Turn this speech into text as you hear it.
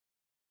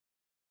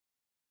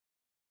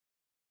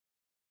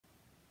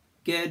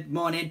Good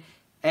morning,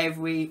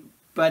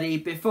 everybody.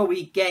 Before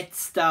we get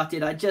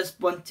started, I just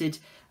wanted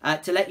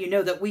to let you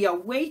know that we are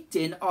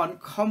waiting on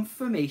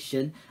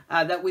confirmation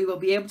that we will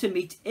be able to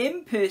meet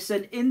in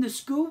person in the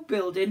school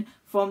building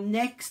from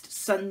next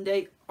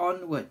Sunday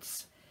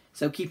onwards.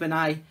 So keep an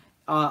eye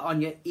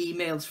on your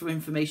emails for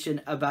information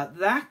about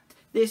that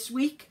this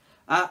week.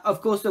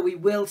 Of course, though, we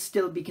will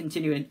still be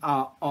continuing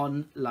our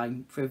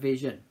online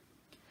provision.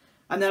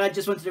 And then I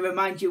just wanted to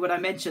remind you what I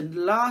mentioned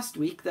last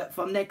week, that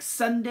from next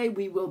Sunday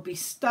we will be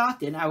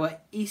starting our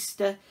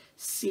Easter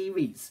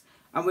series.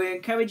 And we're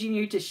encouraging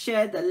you to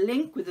share the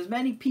link with as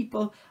many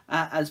people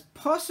as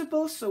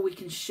possible so we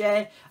can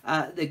share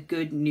the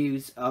good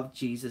news of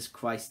Jesus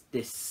Christ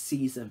this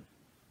season.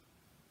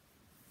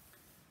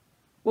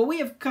 Well, we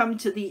have come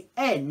to the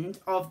end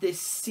of this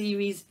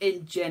series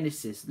in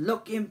Genesis,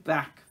 looking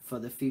back for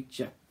the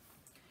future.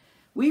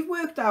 We've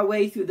worked our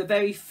way through the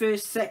very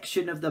first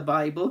section of the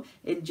Bible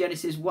in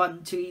Genesis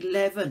 1 to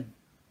 11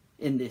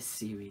 in this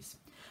series.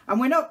 And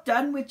we're not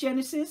done with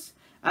Genesis.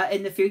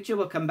 In the future,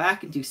 we'll come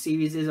back and do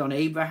series on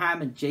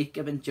Abraham and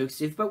Jacob and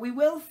Joseph, but we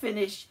will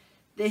finish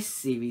this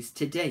series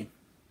today.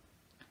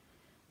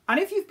 And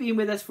if you've been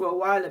with us for a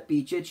while at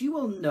bechurch, you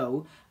will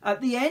know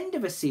at the end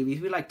of a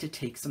series, we like to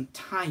take some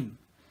time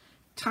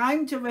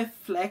to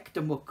reflect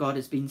on what God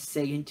has been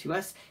saying to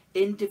us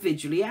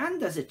individually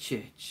and as a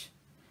church.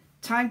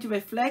 Time to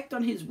reflect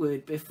on his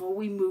word before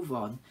we move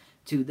on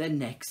to the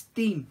next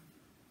theme.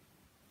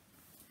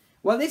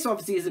 Well, this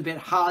obviously is a bit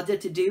harder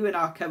to do in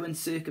our current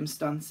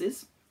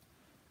circumstances.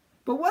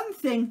 But one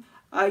thing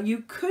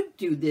you could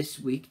do this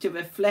week to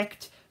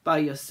reflect by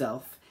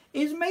yourself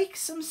is make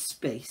some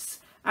space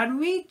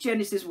and read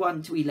Genesis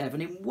 1 to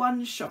 11 in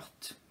one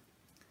shot.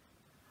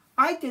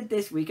 I did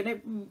this week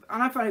and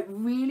I found it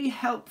really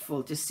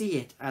helpful to see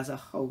it as a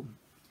whole.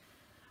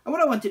 And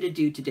what I wanted to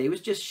do today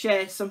was just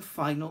share some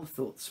final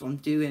thoughts from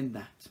doing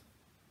that.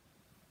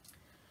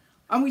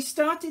 And we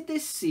started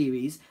this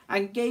series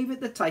and gave it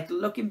the title,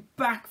 Looking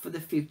Back for the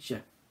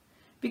Future,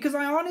 because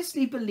I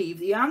honestly believe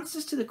the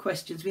answers to the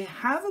questions we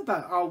have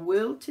about our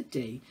world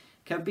today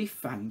can be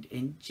found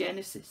in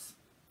Genesis.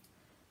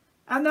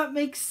 And that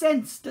makes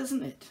sense,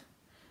 doesn't it?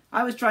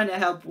 I was trying to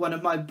help one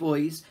of my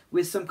boys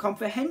with some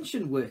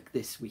comprehension work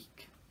this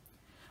week.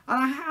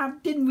 And I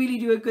didn't really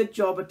do a good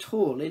job at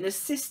all in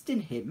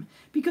assisting him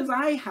because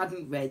I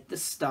hadn't read the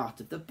start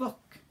of the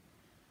book.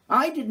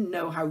 I didn't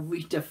know how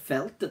Rita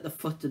felt at the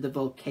foot of the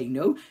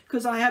volcano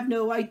because I have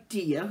no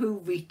idea who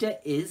Rita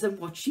is and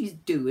what she's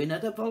doing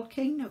at a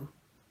volcano.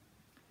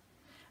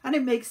 And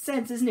it makes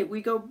sense, isn't it?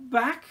 We go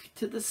back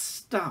to the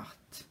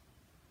start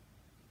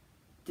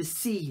to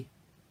see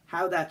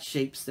how that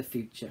shapes the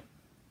future.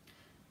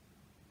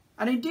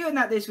 And in doing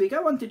that this week,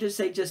 I wanted to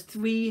say just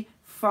 3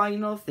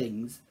 final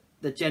things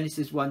that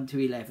Genesis 1 to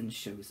 11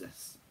 shows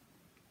us.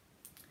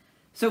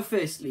 So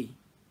firstly,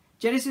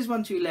 Genesis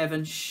 1 to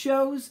 11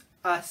 shows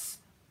us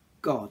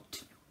God.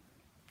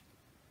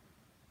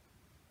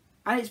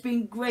 And it's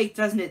been great,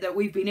 hasn't it, that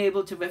we've been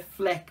able to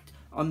reflect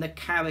on the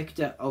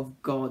character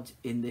of God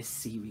in this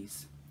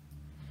series.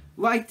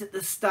 Right at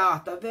the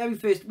start, our very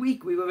first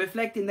week, we were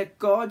reflecting that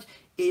God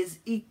is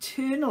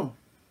eternal.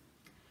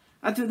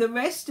 And through the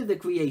rest of the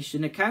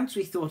creation accounts,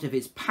 we thought of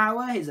his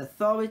power, his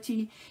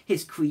authority,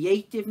 his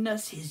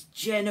creativeness, his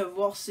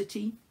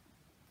generosity.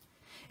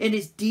 In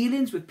his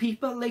dealings with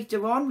people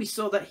later on, we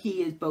saw that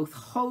he is both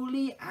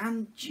holy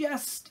and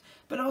just,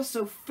 but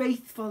also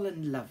faithful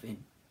and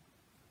loving.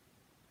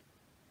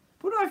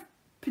 What I've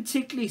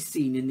particularly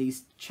seen in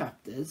these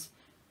chapters,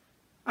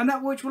 and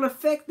that which will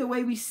affect the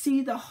way we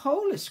see the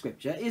whole of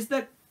Scripture, is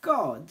that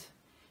God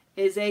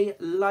is a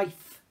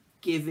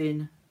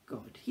life-giving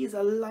God. He is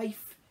a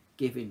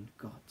life-giving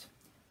God.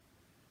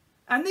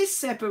 And this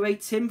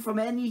separates him from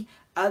any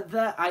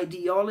other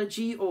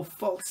ideology or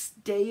false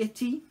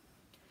deity.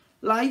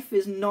 Life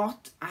is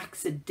not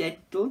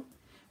accidental.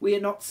 We are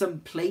not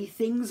some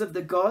playthings of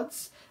the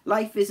gods.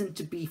 Life isn't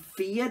to be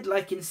feared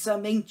like in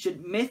some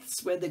ancient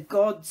myths where the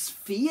gods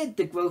feared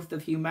the growth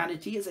of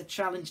humanity as a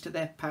challenge to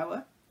their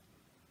power.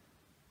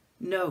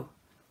 No,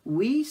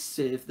 we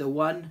serve the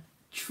one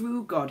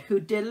true God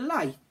who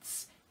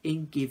delights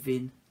in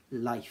giving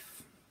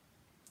life.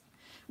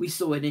 We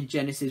saw it in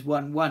Genesis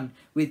 1:1.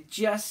 With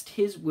just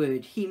his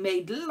word, he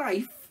made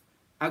life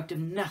out of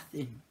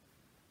nothing.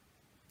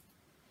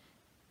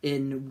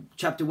 In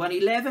chapter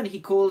 1:11, he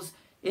calls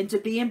into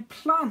being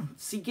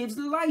plants. He gives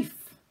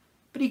life,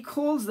 but he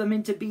calls them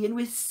into being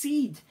with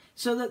seed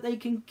so that they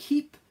can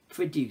keep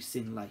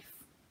producing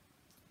life.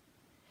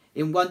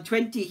 In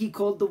 1:20, he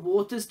called the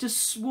waters to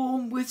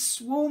swarm with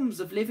swarms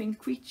of living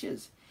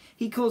creatures.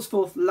 He calls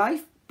forth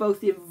life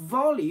both in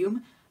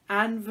volume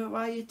and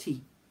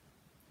variety.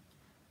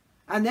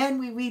 And then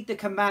we read the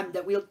command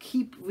that we'll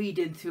keep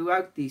reading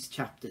throughout these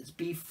chapters.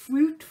 Be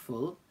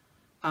fruitful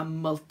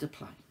and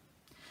multiply.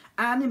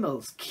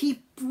 Animals,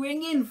 keep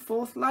bringing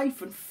forth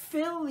life and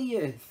fill the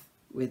earth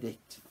with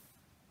it.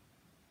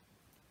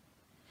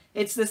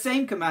 It's the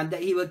same command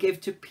that he will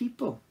give to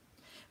people.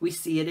 We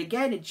see it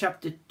again in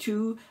chapter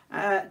 2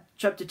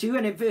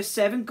 and in verse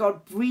 7,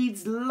 God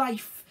breathes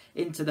life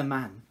into the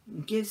man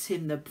and gives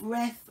him the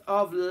breath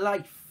of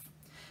life.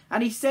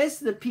 And he says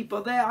to the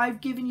people there,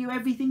 I've given you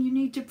everything you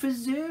need to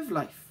preserve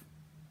life.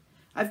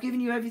 I've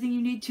given you everything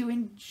you need to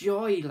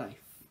enjoy life.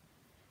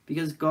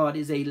 Because God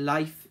is a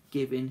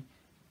life-giving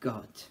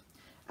God.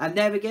 And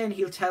there again,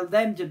 he'll tell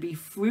them to be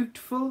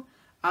fruitful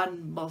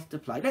and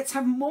multiply. Let's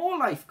have more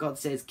life, God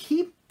says.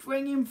 Keep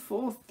bringing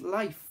forth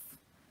life.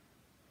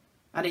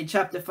 And in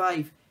chapter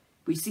 5,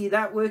 we see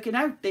that working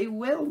out. They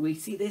will. We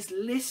see this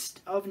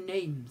list of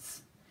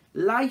names.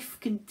 Life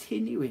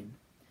continuing,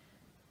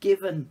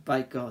 given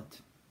by God.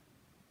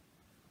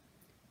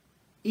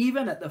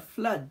 Even at the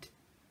flood,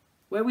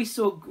 where we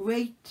saw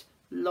great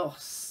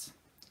loss,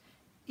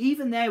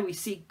 even there we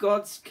see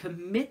God's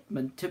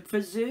commitment to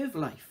preserve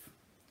life.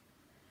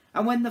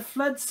 And when the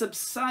flood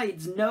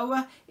subsides,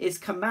 Noah is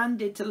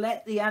commanded to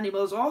let the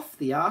animals off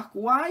the ark.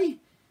 Why?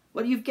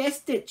 Well, you've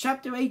guessed it,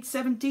 chapter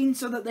 8:17,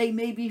 so that they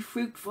may be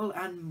fruitful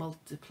and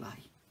multiply.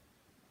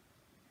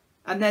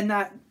 And then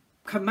that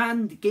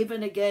command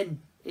given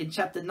again in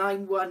chapter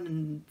 9:1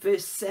 and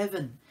verse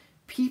 7.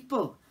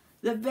 People,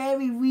 the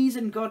very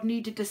reason God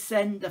needed to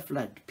send the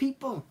flood.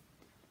 People.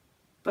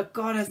 But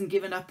God hasn't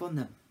given up on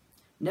them.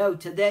 No,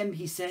 to them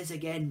he says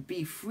again,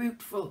 be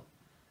fruitful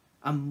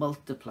and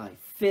multiply.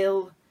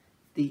 Fill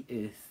the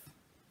earth.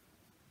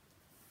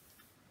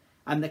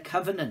 And the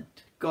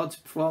covenant, God's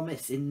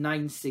promise in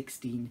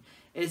 9:16,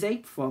 is a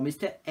promise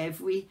to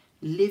every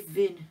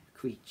living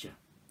creature.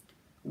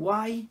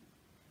 Why?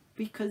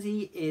 Because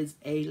he is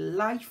a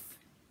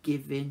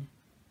life-giving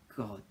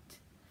God.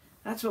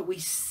 That's what we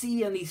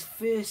see in these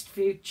first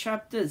few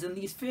chapters and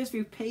these first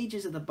few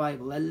pages of the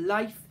Bible, a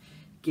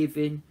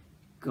life-giving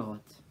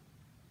God.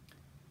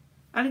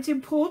 And it's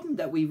important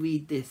that we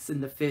read this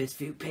in the first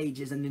few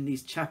pages and in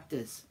these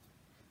chapters.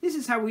 This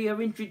is how we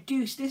are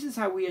introduced. This is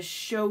how we are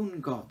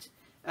shown God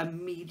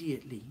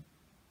immediately.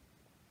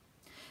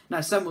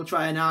 Now, some will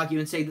try and argue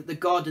and say that the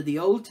God of the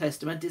Old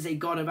Testament is a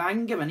God of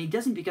anger and he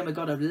doesn't become a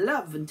God of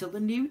love until the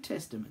New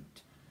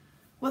Testament.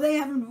 Well, they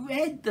haven't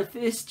read the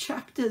first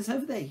chapters,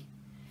 have they?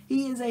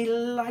 He is a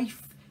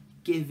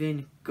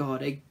life-giving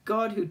God, a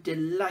God who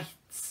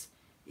delights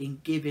in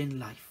giving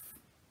life.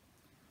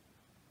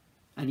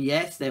 And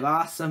yes, there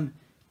are some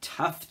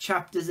tough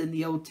chapters in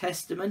the Old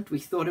Testament. We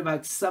thought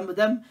about some of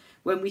them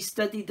when we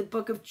studied the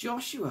book of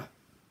Joshua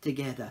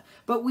together.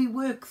 But we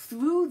work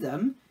through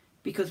them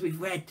because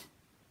we've read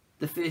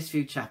the first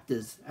few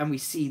chapters and we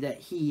see that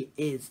he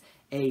is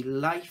a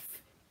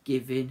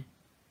life-giving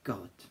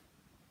God.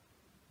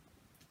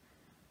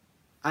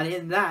 And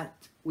in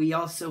that, we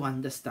also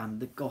understand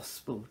the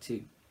gospel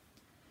too.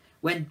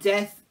 When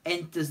death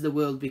enters the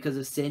world because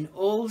of sin,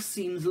 all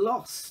seems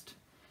lost.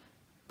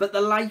 But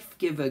the life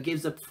giver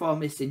gives a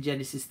promise in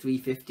Genesis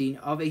 3:15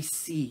 of a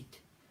seed,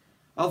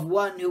 of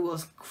one who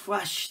will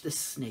crush the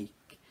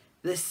snake,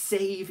 the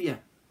Saviour.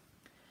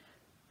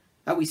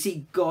 And we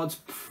see God's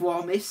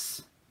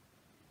promise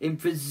in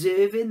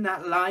preserving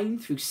that line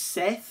through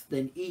Seth,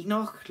 then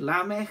Enoch,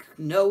 Lamech,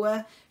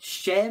 Noah,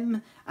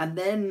 Shem, and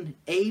then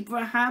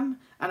Abraham.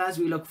 And as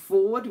we look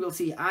forward, we'll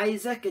see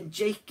Isaac and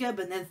Jacob,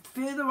 and then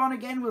further on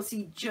again, we'll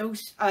see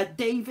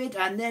David,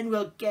 and then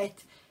we'll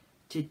get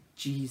to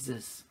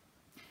Jesus.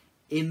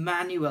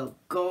 Emmanuel,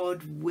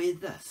 God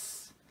with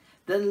us,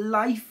 the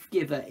life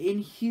giver in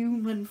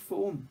human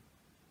form.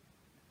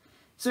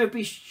 So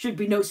it should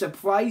be no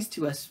surprise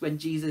to us when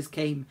Jesus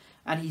came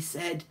and he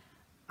said,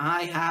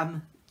 I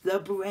am the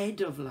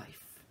bread of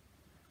life.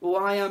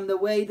 Or I am the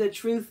way, the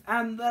truth,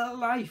 and the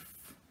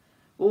life.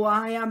 Or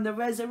I am the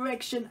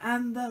resurrection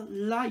and the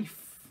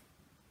life.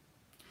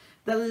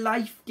 The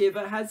life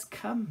giver has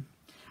come,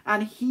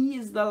 and he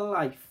is the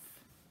life.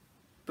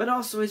 But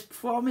also his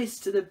promise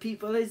to the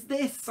people is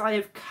this: I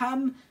have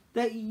come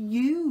that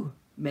you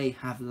may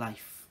have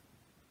life.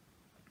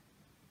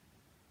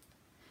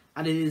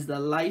 And it is the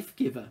life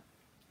giver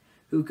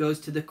who goes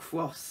to the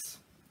cross,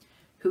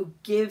 who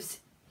gives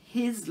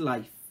his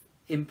life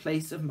in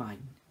place of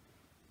mine,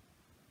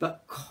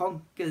 but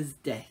conquers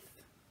death.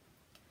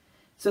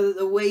 So that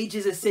the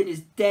wages of sin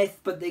is death,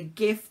 but the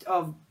gift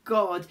of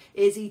God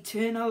is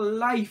eternal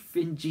life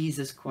in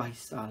Jesus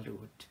Christ our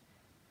Lord.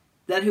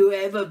 That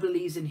whoever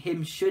believes in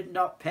him should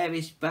not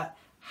perish, but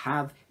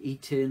have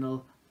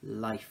eternal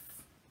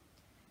life.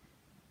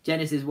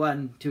 Genesis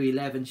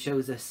 1:11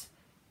 shows us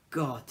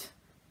God.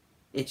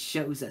 It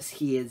shows us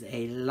he is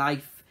a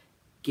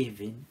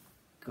life-giving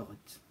God.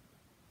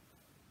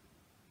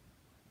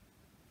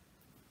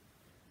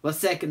 Well,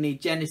 secondly,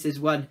 Genesis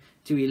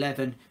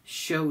 1:11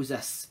 shows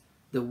us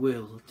the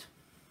world.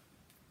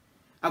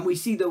 And we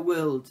see the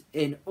world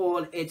in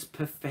all its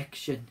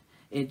perfection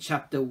in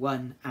chapter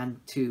 1 and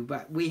 2.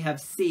 But we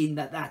have seen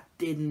that that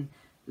didn't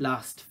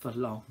last for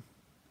long.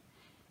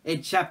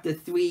 In chapter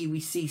 3, we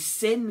see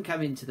sin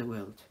come into the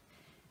world.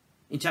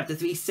 In chapter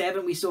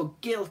 3:7, we saw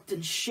guilt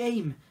and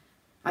shame.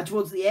 And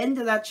towards the end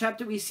of that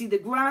chapter, we see the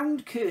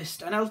ground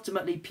cursed and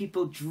ultimately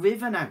people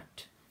driven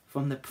out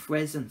from the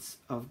presence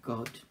of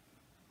God.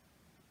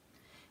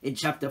 In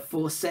chapter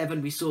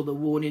 4:7 we saw the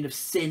warning of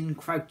sin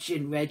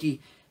crouching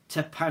ready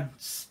to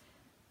pounce.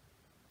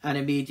 And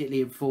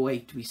immediately in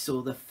 4:8 we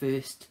saw the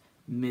first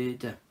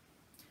murder.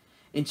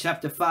 In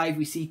chapter 5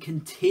 we see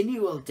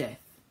continual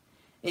death.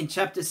 In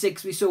chapter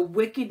 6 we saw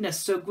wickedness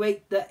so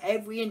great that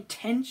every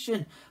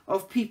intention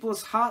of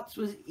people's hearts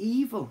was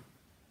evil.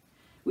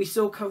 We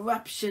saw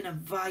corruption and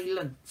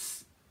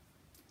violence.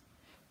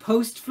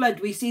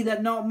 Post-flood we see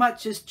that not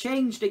much has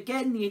changed.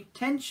 Again, the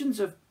intentions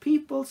of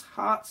people's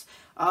hearts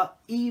are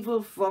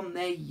evil from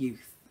their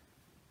youth.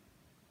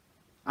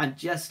 And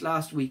just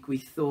last week we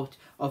thought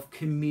of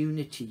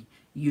community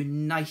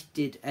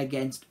united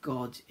against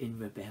God in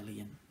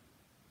rebellion.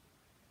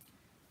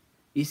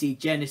 You see,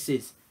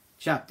 Genesis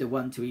chapter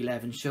 1 to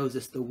 11 shows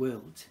us the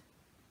world.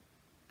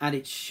 And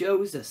it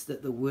shows us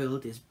that the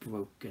world is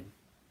broken.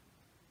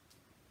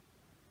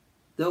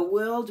 The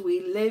world we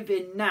live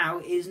in now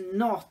is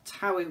not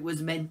how it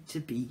was meant to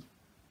be.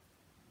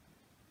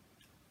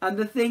 And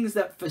the things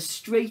that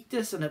frustrate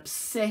us and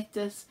upset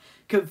us,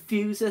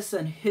 confuse us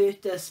and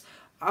hurt us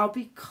are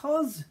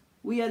because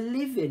we are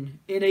living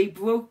in a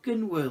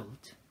broken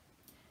world.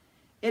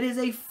 It is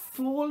a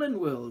fallen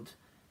world.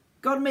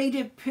 God made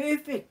it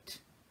perfect,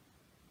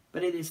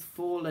 but it is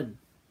fallen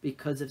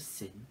because of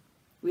sin.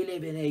 We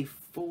live in a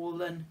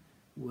fallen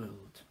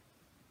world.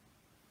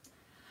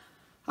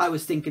 I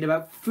was thinking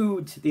about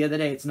food the other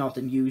day. It's not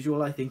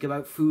unusual. I think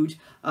about food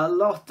a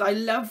lot. I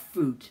love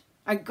food,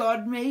 and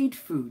God made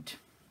food.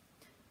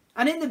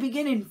 And in the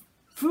beginning,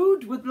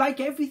 food, like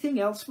everything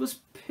else, was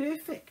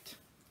perfect.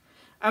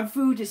 And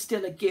food is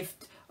still a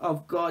gift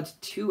of God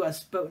to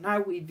us, but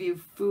now we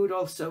view food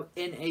also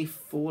in a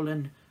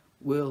fallen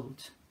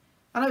world.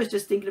 And I was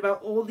just thinking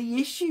about all the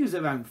issues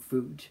around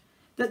food,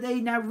 that they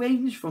now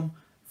range from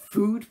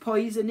food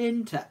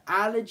poisoning to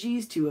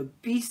allergies to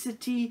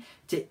obesity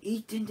to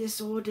eating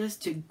disorders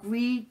to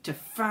greed to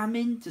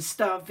famine to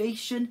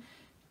starvation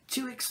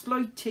to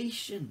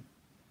exploitation.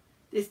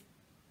 This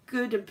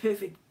good and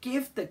perfect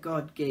gift that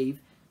God gave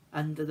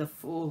under the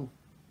fall.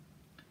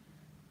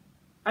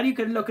 And you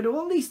can look at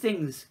all these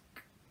things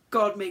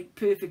God made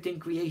perfect in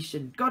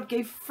creation. God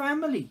gave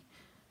family,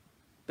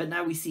 but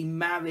now we see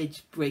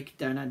marriage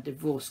breakdown and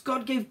divorce.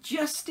 God gave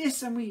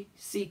justice and we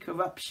see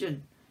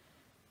corruption.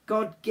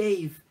 God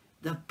gave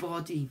the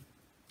body,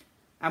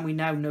 and we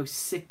now know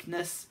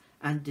sickness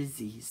and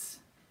disease.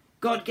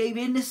 God gave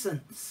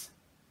innocence,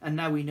 and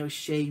now we know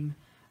shame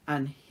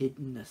and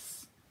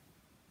hiddenness.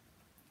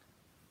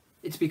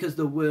 It's because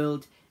the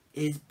world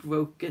is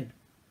broken.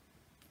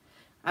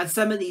 And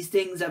some of these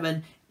things are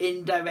an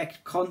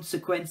indirect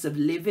consequence of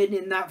living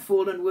in that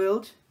fallen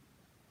world.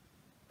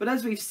 But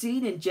as we've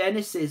seen in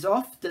Genesis,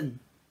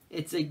 often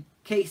it's a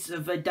case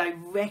of a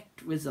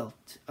direct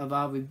result of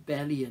our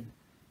rebellion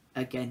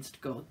against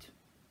God.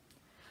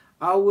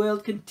 Our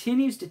world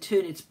continues to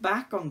turn its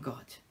back on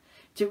God,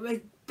 to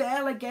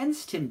rebel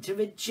against him, to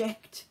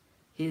reject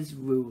his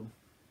rule.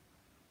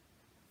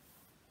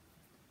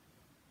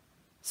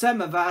 Some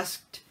have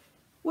asked,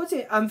 was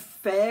it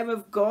unfair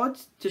of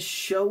God to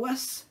show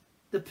us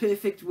the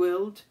perfect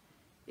world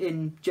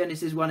in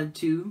Genesis 1 and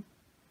 2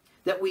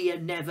 that we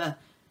had never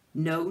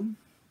known?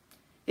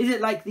 Is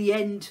it like the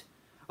end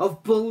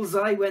of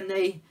Bullseye when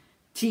the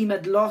team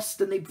had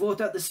lost and they brought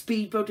out the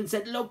speedboat and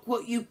said, look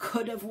what you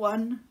could have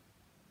won?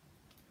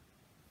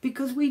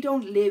 Because we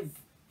don't live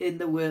in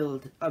the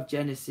world of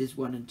Genesis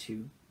 1 and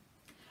 2.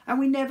 And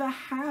we never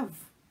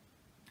have.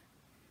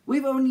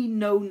 We've only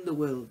known the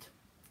world,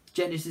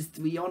 Genesis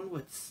 3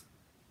 onwards.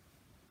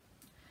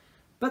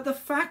 But the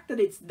fact that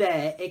it's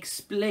there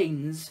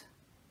explains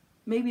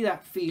maybe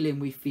that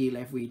feeling we feel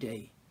every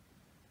day.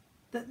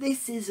 That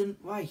this isn't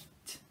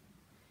right.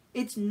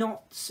 It's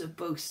not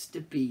supposed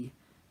to be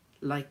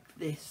like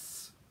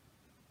this.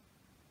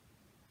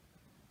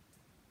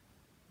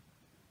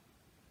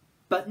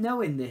 But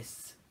knowing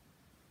this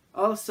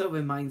also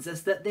reminds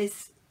us that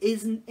this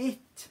isn't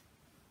it.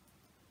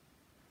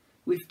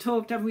 We've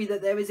talked, haven't we,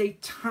 that there is a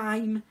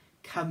time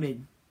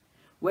coming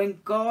when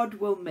God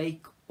will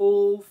make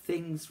all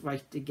things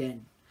right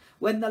again.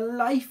 When the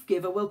life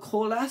giver will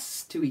call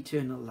us to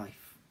eternal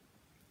life.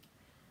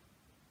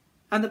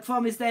 And the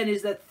promise then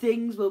is that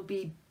things will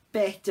be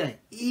better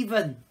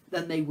even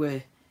than they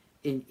were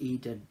in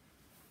Eden.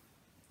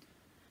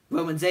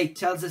 Romans 8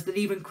 tells us that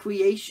even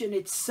creation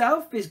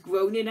itself is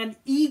groaning and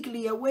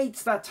eagerly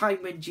awaits that time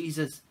when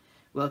Jesus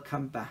will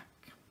come back.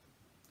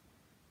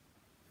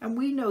 And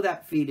we know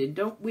that feeling,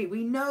 don't we?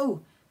 We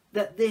know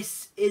that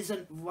this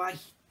isn't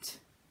right.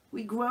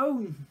 We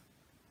groan.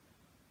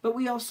 But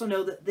we also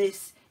know that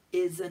this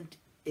isn't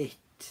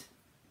it.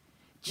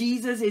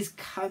 Jesus is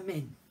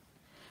coming.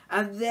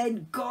 And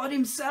then God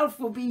himself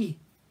will be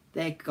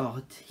their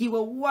God. He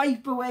will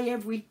wipe away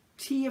every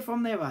tear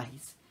from their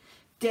eyes.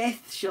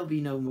 Death shall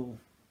be no more.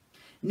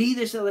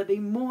 Neither shall there be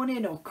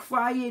mourning or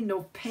crying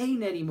nor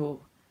pain any more.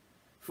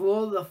 For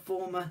all the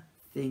former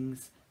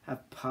things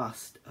have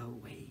passed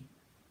away.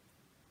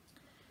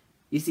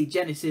 You see,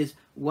 Genesis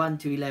 1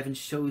 to 11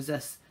 shows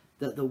us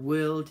that the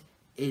world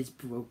is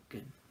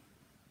broken.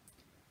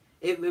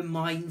 It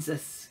reminds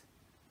us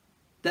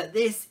that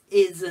this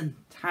isn't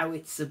how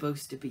it's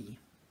supposed to be.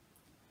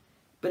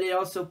 But it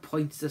also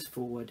points us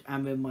forward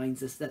and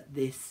reminds us that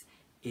this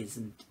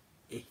isn't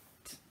it.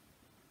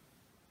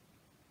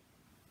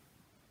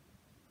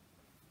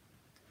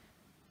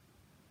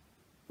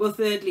 Well,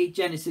 thirdly,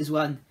 Genesis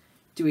 1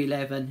 to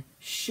 11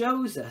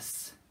 shows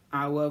us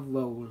our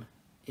role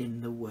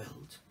in the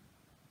world.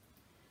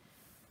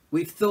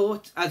 We've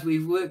thought, as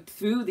we've worked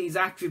through these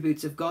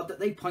attributes of God, that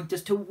they point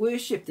us to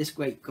worship this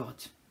great God.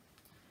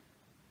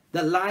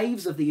 The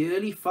lives of the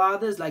early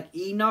fathers like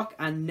Enoch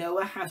and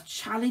Noah have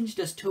challenged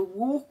us to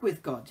walk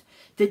with God,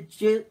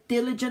 to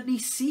diligently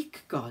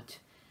seek God,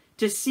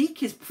 to seek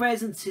his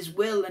presence, his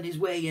will and his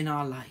way in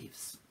our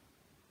lives.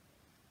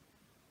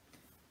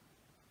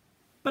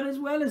 But as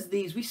well as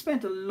these, we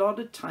spent a lot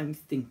of time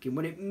thinking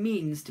what it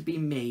means to be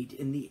made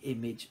in the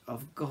image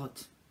of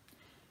God.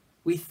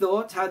 We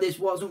thought how this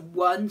wasn't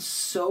one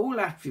sole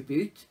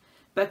attribute,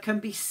 but can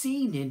be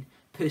seen in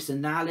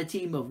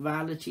personality,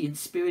 morality and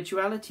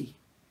spirituality,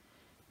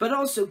 but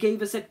also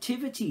gave us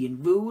activity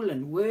in rule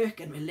and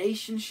work and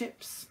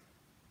relationships.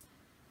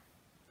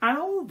 And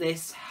all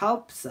this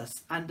helps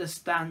us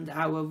understand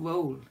our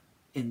role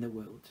in the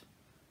world.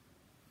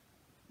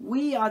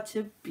 We are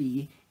to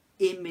be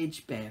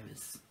image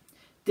bearers,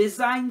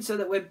 designed so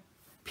that when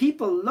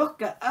people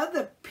look at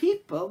other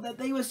people, that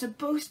they were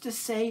supposed to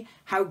say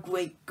how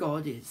great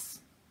God is.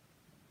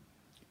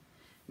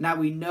 Now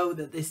we know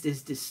that this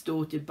is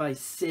distorted by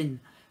sin,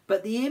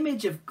 but the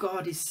image of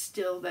God is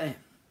still there.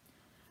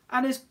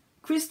 And as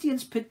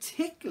Christians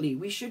particularly,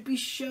 we should be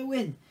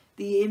showing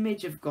the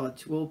image of God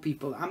to all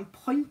people and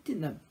pointing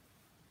them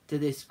to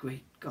this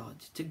great God,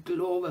 to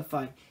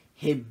glorify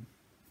him.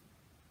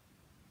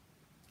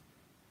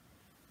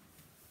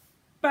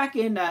 Back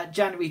in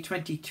January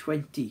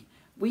 2020,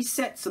 we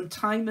set some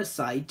time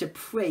aside to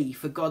pray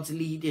for God's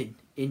leading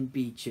in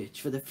bechurch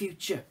for the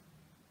future.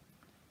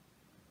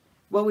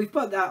 Well, we've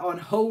put that on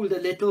hold a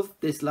little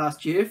this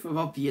last year for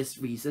obvious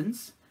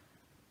reasons,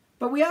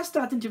 but we are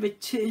starting to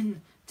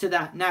return to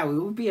that now. It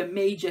will be a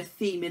major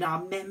theme in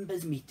our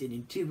members meeting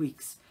in 2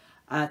 weeks'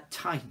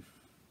 time.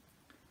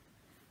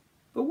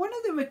 But one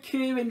of the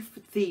recurring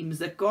themes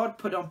that God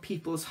put on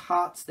people's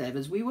hearts there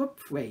as we were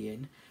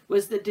praying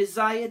was the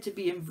desire to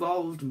be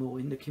involved more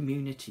in the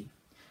community,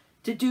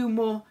 to do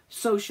more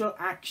social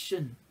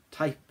action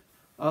type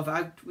of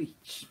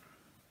outreach.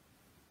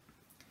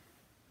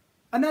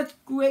 And that's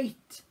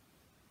great.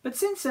 But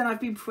since then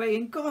I've been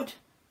praying, God,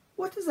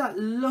 what does that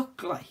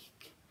look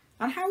like?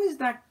 And how is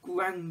that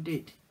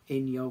grounded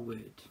in your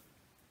word?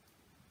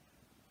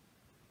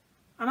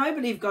 And I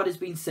believe God has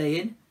been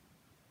saying,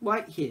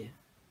 right here,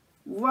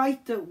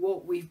 right at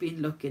what we've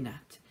been looking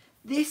at,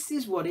 this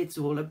is what it's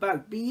all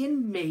about,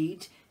 being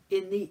made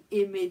in the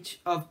image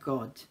of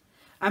God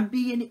and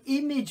being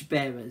image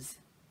bearers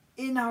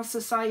in our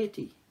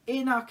society,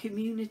 in our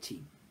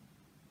community.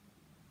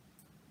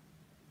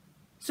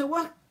 So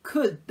what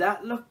could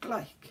that look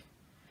like?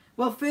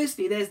 Well,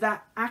 firstly, there's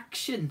that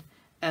action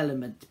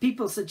element.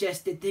 People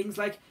suggested things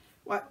like,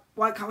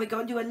 why can't we go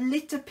and do a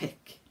litter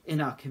pick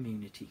in our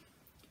community?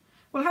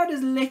 Well, how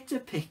does litter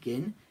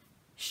picking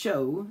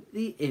show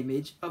the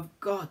image of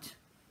God?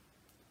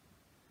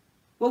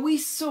 Well, we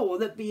saw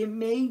that being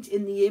made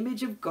in the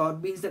image of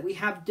God means that we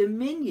have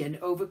dominion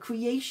over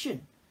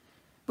creation,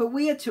 but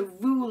we are to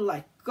rule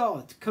like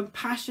God,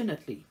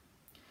 compassionately.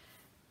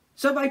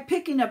 So by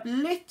picking up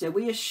litter,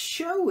 we are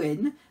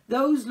showing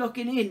those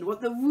looking in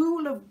what the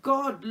rule of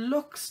God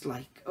looks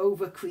like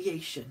over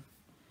creation.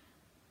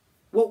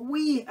 What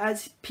we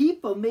as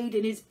people made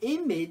in his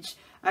image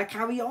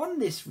carry on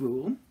this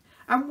rule,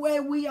 and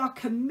where we are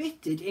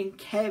committed in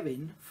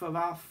caring for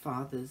our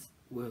Father's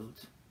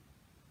world.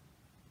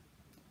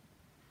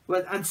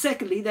 Well, and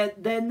secondly,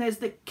 then there's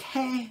the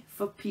care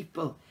for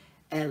people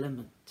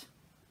element.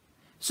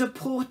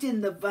 Supporting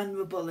the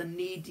vulnerable and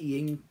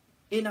needy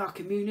in our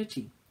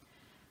community.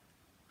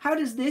 How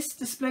does this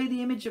display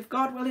the image of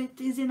God? Well, it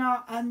is in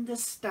our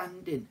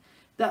understanding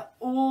that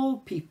all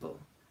people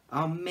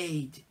are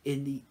made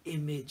in the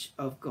image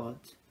of God.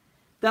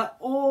 That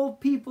all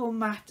people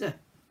matter.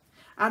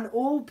 And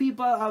all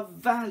people are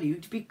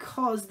valued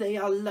because they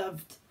are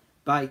loved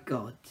by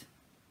God.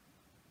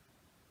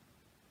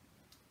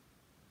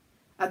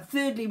 And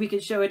thirdly, we can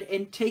show it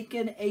in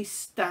taking a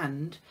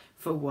stand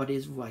for what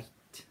is right.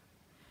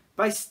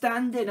 By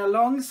standing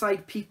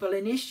alongside people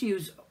in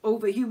issues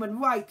over human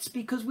rights,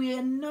 because we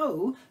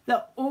know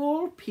that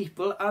all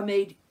people are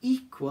made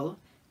equal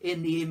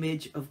in the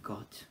image of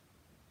God.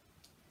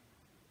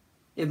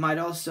 It might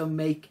also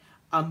mean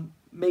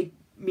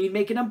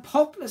making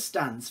unpopular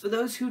stands for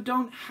those who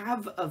don't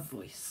have a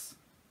voice.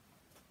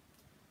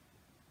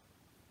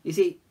 You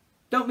see,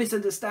 don't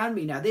misunderstand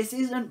me now. This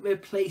isn't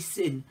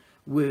replacing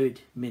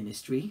word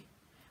ministry.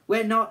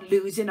 We're not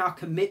losing our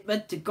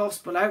commitment to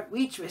gospel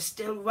outreach. We're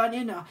still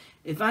running our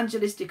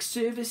evangelistic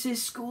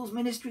services, schools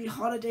ministry,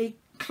 holiday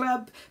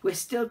club. We're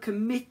still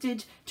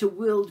committed to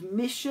world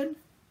mission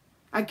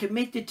and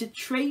committed to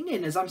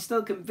training, as I'm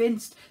still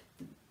convinced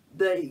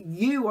that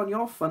you on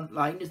your front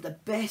line is the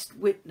best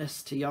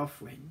witness to your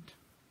friend.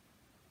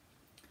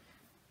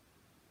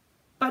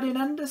 had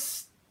an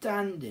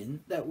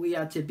understanding that we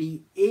are to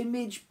be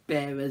image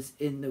bearers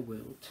in the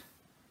world.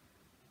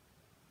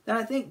 And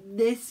I think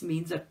this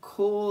means a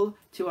call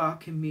to our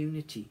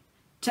community,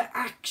 to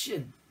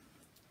action.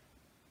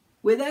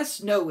 With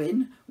us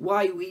knowing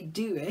why we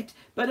do it,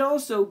 but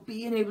also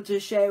being able to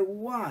share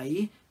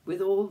why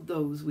with all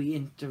those we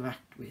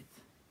interact with.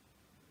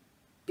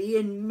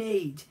 Being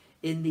made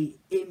in the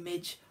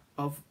image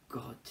of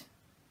God.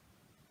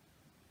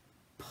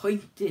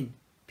 Pointing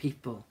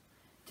people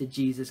to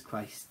Jesus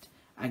Christ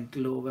and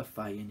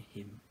glorifying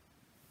him.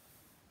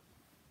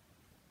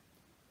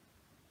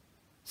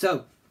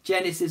 So,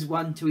 Genesis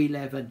 1 to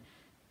 11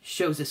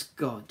 shows us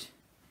God.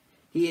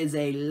 He is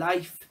a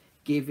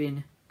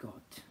life-giving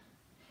God.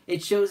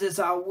 It shows us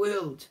our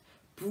world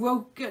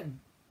broken,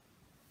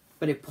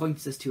 but it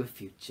points us to a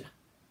future.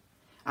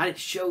 And it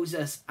shows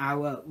us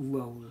our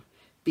role,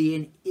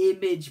 being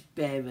image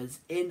bearers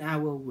in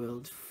our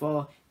world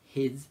for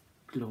his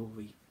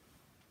glory.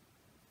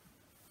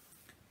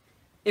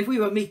 If we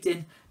were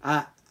meeting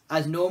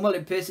as normal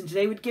in person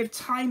today, we'd give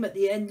time at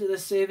the end of the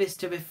service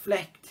to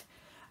reflect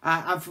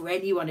and for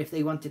anyone if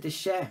they wanted to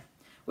share.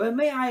 Well,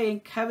 may I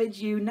encourage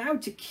you now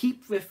to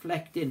keep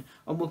reflecting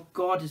on what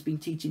God has been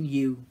teaching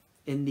you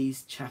in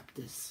these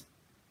chapters.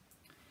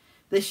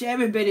 The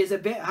sharing bit is a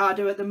bit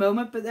harder at the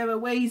moment, but there are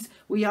ways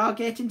we are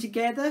getting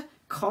together.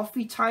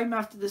 Coffee time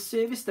after the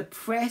service, the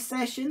prayer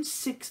session,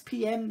 6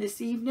 p.m.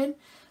 this evening,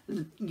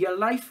 your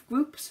life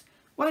groups.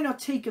 Why not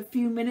take a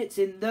few minutes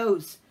in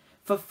those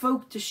for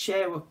folk to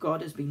share what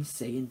God has been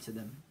saying to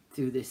them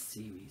through this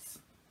series?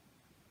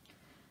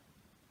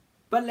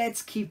 But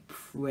let's keep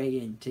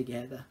praying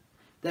together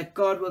that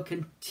God will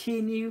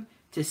continue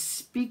to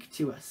speak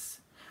to us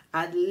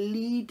and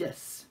lead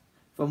us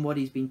from what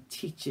he's been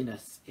teaching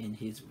us in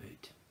his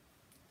word.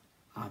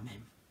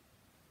 Amen.